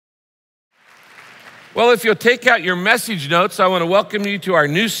Well, if you'll take out your message notes, I want to welcome you to our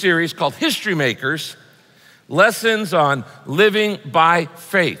new series called History Makers, Lessons on Living by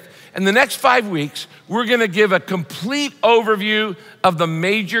Faith. In the next 5 weeks, we're going to give a complete overview of the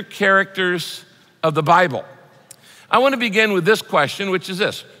major characters of the Bible. I want to begin with this question, which is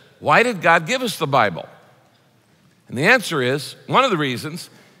this: why did God give us the Bible? And the answer is, one of the reasons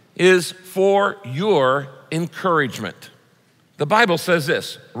is for your encouragement. The Bible says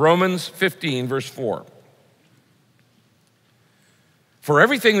this, Romans 15, verse 4. For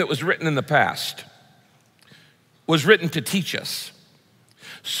everything that was written in the past was written to teach us,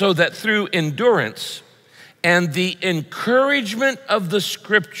 so that through endurance and the encouragement of the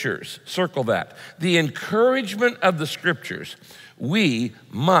Scriptures, circle that, the encouragement of the Scriptures, we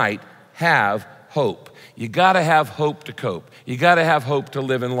might have hope. You gotta have hope to cope. You gotta have hope to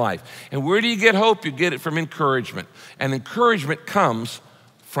live in life. And where do you get hope? You get it from encouragement. And encouragement comes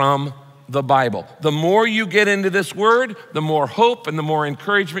from the Bible. The more you get into this word, the more hope and the more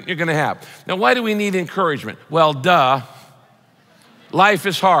encouragement you're gonna have. Now, why do we need encouragement? Well, duh. Life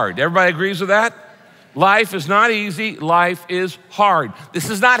is hard. Everybody agrees with that? Life is not easy. Life is hard. This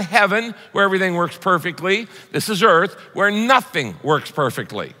is not heaven where everything works perfectly. This is earth where nothing works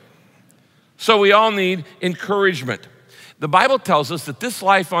perfectly. So we all need encouragement. The Bible tells us that this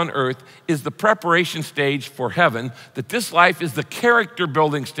life on earth is the preparation stage for heaven, that this life is the character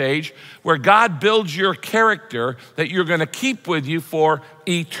building stage where God builds your character that you're gonna keep with you for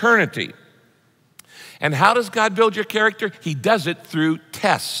eternity. And how does God build your character? He does it through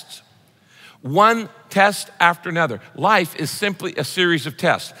tests. One test after another. Life is simply a series of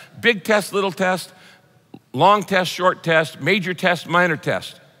tests. Big test, little test, long test, short test, major test, minor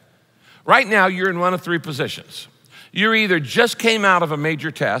test. Right now, you're in one of three positions. You either just came out of a major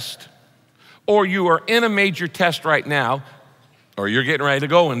test, or you are in a major test right now, or you're getting ready to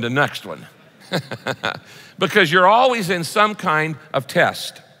go into the next one. Because you're always in some kind of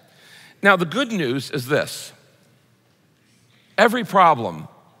test. Now, the good news is this: every problem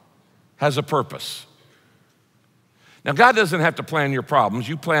has a purpose. Now, God doesn't have to plan your problems.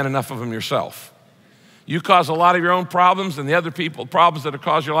 You plan enough of them yourself. You cause a lot of your own problems, and the other people, problems that have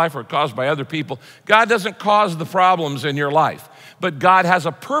caused your life are caused by other people. God doesn't cause the problems in your life, but God has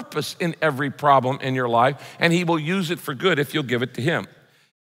a purpose in every problem in your life, and He will use it for good if you'll give it to Him.